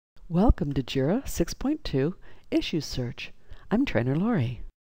Welcome to Jira 6.2 Issue Search. I'm Trainer Lori.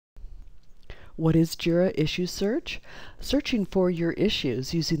 What is Jira Issue Search? Searching for your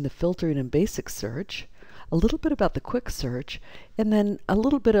issues using the filtering and basic search, a little bit about the quick search, and then a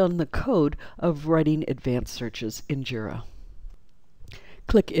little bit on the code of writing advanced searches in Jira.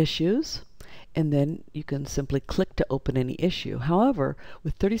 Click Issues, and then you can simply click to open any issue. However,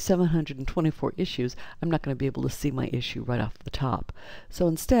 with 3,724 issues, I'm not going to be able to see my issue right off the top. So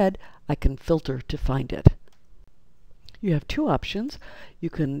instead, I can filter to find it. You have two options. You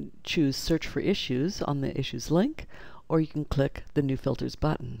can choose Search for Issues on the Issues link, or you can click the New Filters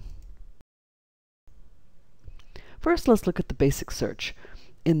button. First, let's look at the basic search.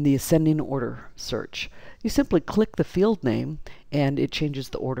 In the ascending order search, you simply click the field name and it changes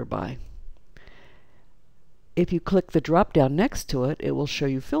the order by. If you click the drop down next to it, it will show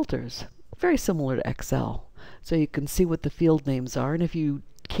you filters, very similar to Excel. So you can see what the field names are, and if you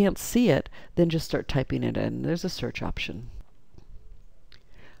can't see it, then just start typing it in. There's a search option.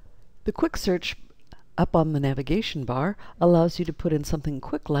 The quick search up on the navigation bar allows you to put in something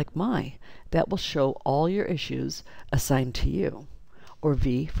quick like My. That will show all your issues assigned to you. Or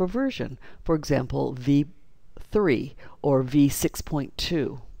V for version. For example, V3 or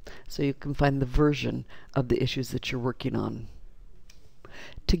V6.2. So you can find the version of the issues that you're working on.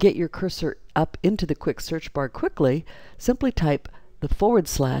 To get your cursor up into the quick search bar quickly, simply type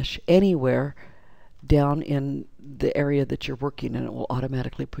the / anywhere down in the area that you're working in. It will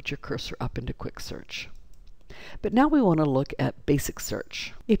automatically put your cursor up into quick search. But now we want to look at basic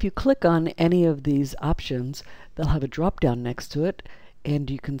search. If you click on any of these options, they'll have a drop down next to it, and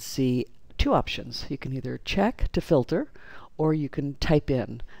you can see two options. You can either check to filter, or you can type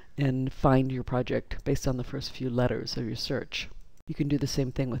in and find your project based on the first few letters of your search. You can do the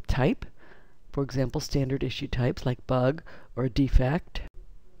same thing with type. For example, standard issue types like bug or defect.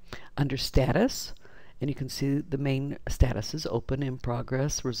 Under status, and you can see the main statuses: open, in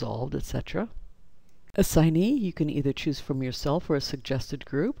progress, resolved, etc. Assignee, you can either choose from yourself or a suggested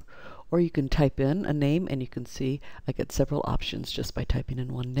group, or you can type in a name, and you can see I get several options just by typing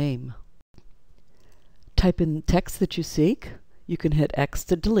in one name. Type in text that you seek. You can hit X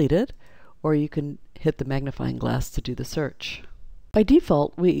to delete it, or you can hit the magnifying glass to do the search. By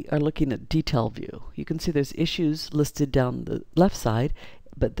default, we are looking at detail view. You can see there's issues listed down the left side,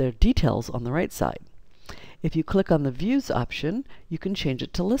 but there are details on the right side. If you click on the Views option, you can change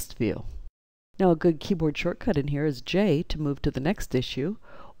it to List View. Now a good keyboard shortcut in here is J to move to the next issue,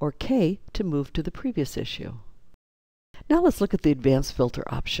 or K to move to the previous issue. Now let's look at the Advanced Filter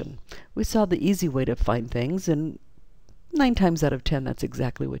option. We saw the easy way to find things, and 9 times out of 10 that's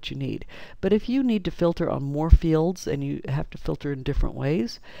exactly what you need. But if you need to filter on more fields and you have to filter in different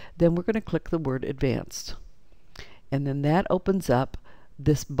ways, then we're going to click the word Advanced. And then that opens up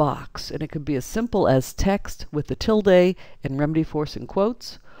this box, and it could be as simple as text with the tilde and remedy force in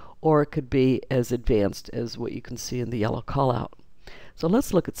quotes, or it could be as advanced as what you can see in the yellow callout. So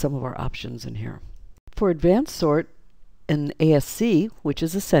let's look at some of our options in here. For advanced sort, in ASC, which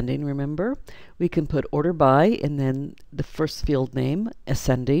is ascending, remember, we can put order by and then the first field name,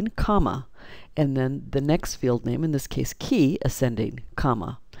 ascending, comma, and then the next field name, in this case key, ascending,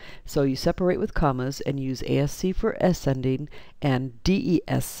 comma. So you separate with commas and use ASC for ascending and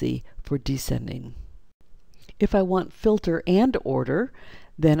DESC for descending. If I want filter and order,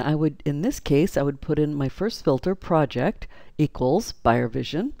 then I would, in this case, I would put in my first filter, project, equals buyer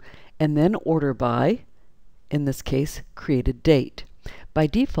vision, and then order by, in this case, created date. By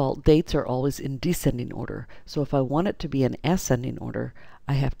default, dates are always in descending order, so if I want it to be in ascending order,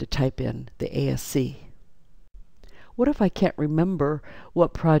 I have to type in the ASC. What if I can't remember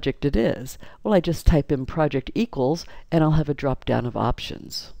what project it is? Well, I just type in project equals, and I'll have a drop down of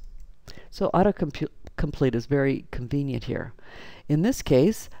options. So autocomplete is very convenient here. In this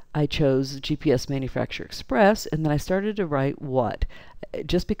case, I chose GPS Manufacturer Express, and then I started to write what.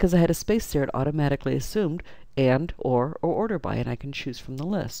 Just because I had a space there, it automatically assumed and, or order by, and I can choose from the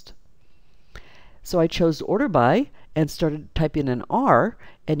list. So I chose order by and started typing in R,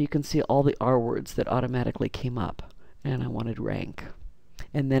 and you can see all the R words that automatically came up. And I wanted rank.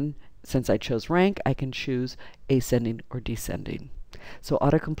 And then, since I chose rank, I can choose ascending or descending. So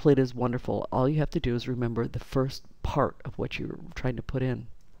autocomplete is wonderful. All you have to do is remember the first part of what you're trying to put in.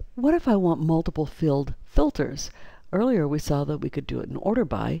 What if I want multiple field filters? Earlier we saw that we could do it in order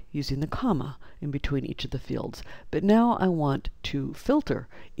by using the comma in between each of the fields. But now I want to filter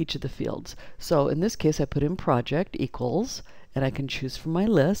each of the fields. So in this case I put in project equals, and I can choose from my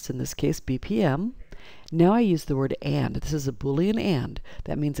list, in this case BPM, Now I use the word and. This is a Boolean and.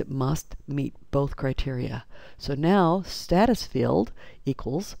 That means it must meet both criteria. So now status field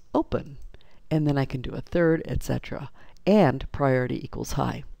equals open. And then I can do a third, etc. And priority equals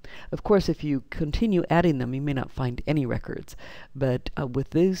high. Of course, if you continue adding them, you may not find any records. But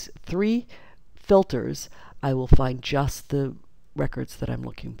with these 3 filters, I will find just the records that I'm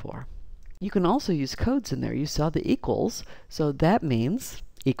looking for. You can also use codes in there. You saw the equals, so that means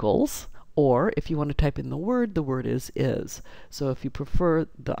equals, or if you want to type in the word is. So if you prefer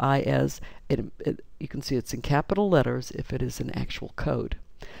the I as, you can see it's in capital letters if it is an actual code.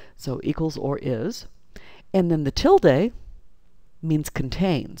 So equals or is. And then the tilde means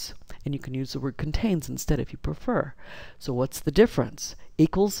contains, and you can use the word contains instead if you prefer. So what's the difference?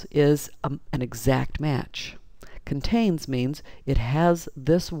 Equals is an exact match. Contains means it has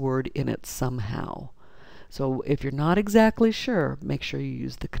this word in it somehow. So if you're not exactly sure, make sure you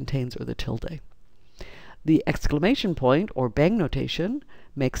use the contains or the tilde. The exclamation point or bang notation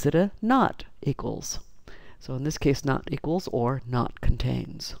makes it a not equals. So in this case, not equals or not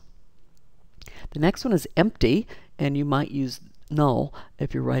contains. The next one is empty, and you might use null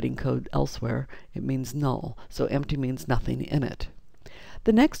if you're writing code elsewhere. It means null. So empty means nothing in it.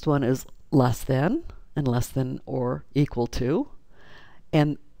 The next one is less than, and less than or equal to,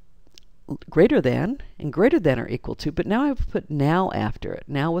 and greater than, and greater than or equal to, but now I've put now after it,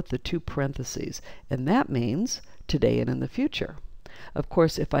 now with the 2 parentheses, and that means today and in the future. Of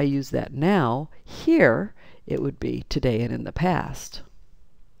course, if I use that now, here, it would be today and in the past.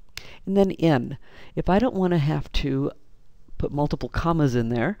 And then in. If I don't want to have to put multiple commas in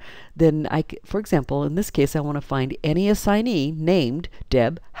there, then for example, in this case, I want to find any assignee named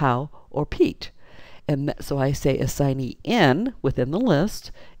Deb, Hal, or Pete. And so I say assignee in within the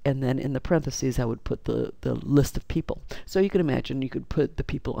list, and then in the parentheses I would put the list of people. So you can imagine you could put the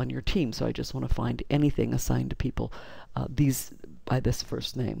people on your team. So I just want to find anything assigned to people these by this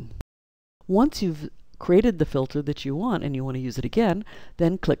first name. Once you've created the filter that you want and you want to use it again,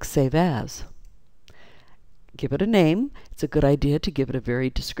 then click Save As. Give it a name. It's a good idea to give it a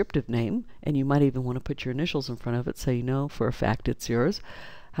very descriptive name, and you might even want to put your initials in front of it so you know for a fact it's yours.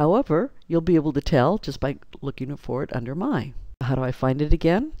 However, you'll be able to tell just by looking for it under My. How do I find it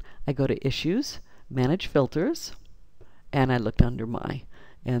again? I go to Issues, Manage Filters, and I looked under My.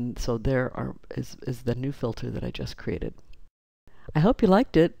 And so there is the new filter that I just created. I hope you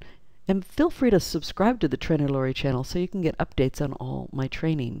liked it, and feel free to subscribe to the Trainer Lori channel so you can get updates on all my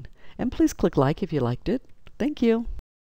training. And please click like if you liked it. Thank you.